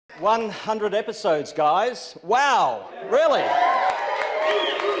100 episodes, guys. Wow, really?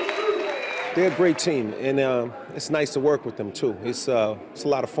 They're a great team, and it's nice to work with them, too. It's a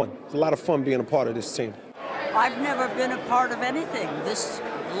lot of fun. It's a lot of fun being a part of this team. I've never been a part of anything this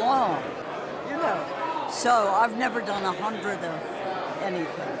long, you know. So I've never done 100 of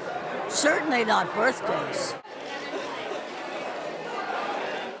anything. Certainly not birthdays.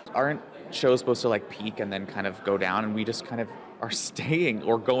 Aren't shows supposed to like peak and then kind of go down, and we just kind of are staying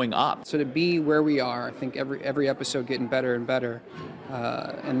or going up? So to be where we are, I think every episode getting better and better,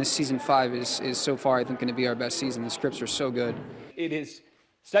 and this season 5 is so far I think going to be our best season. The scripts are so good. It is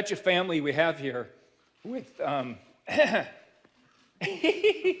such a family we have here. With we have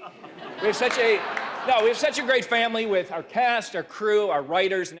such a great family with our cast, our crew, our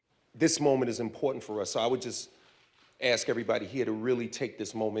writers. This moment is important for us, so I would just ask everybody here to really take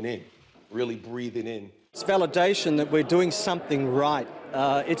this moment in, really breathe it in. It's validation that we're doing something right.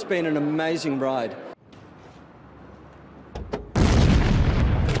 It's been an amazing ride.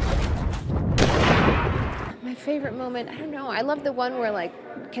 My favorite moment, I don't know, I love the one where like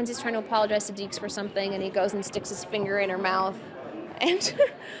Kenzie's trying to apologize to Deeks for something and he goes and sticks his finger in her mouth and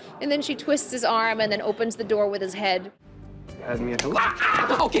and then she twists his arm and then opens the door with his head.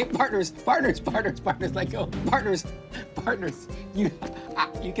 Okay, partners, let go. Partners. You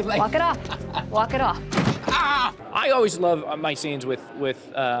can like... Walk it off. Walk it off. I always love my scenes with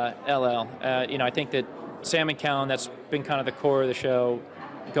LL. You know, I think that Sam and Callan, that's been kind of the core of the show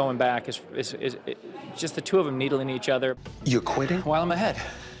going back, is just the two of them needling each other. You're quitting? While I'm ahead.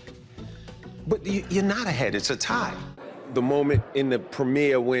 But you're not ahead, it's a tie. The moment in the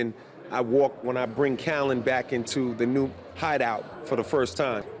premiere when I bring Callan back into the new hideout for the first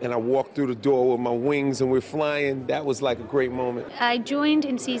time, and I walk through the door with my wings and we're flying, that was like a great moment. I joined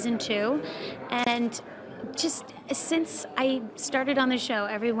in season 2, and just since I started on the show,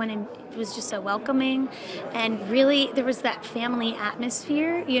 everyone was just so welcoming, and really there was that family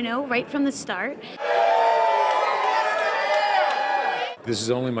atmosphere, you know, right from the start. This is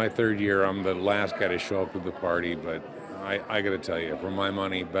only my 3rd year. I'm the last guy to show up to the party, but I gotta tell you, for my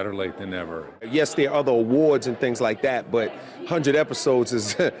money, better late than never. Yes, there are other awards and things like that, but 100 episodes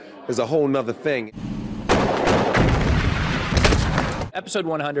is a whole nother thing. Episode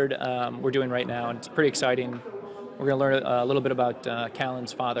 100 we're doing right now, and it's pretty exciting. We're going to learn a little bit about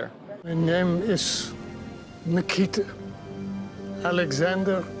Callan's father. My name is Nikita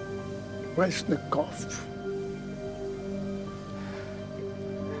Alexander Resnikov.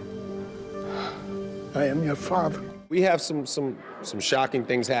 I am your father. We have some shocking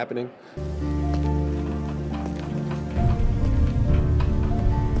things happening.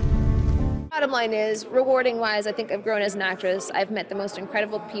 Bottom line is, rewarding-wise, I think I've grown as an actress. I've met the most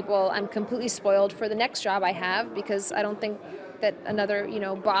incredible people. I'm completely spoiled for the next job I have because I don't think that another, you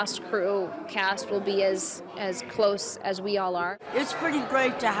know, boss crew cast will be as close as we all are. It's pretty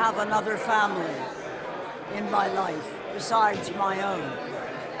great to have another family in my life besides my own,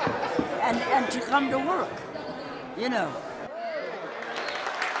 and to come to work, you know.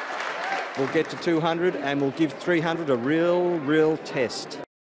 We'll get to 200 and we'll give 300 a real test.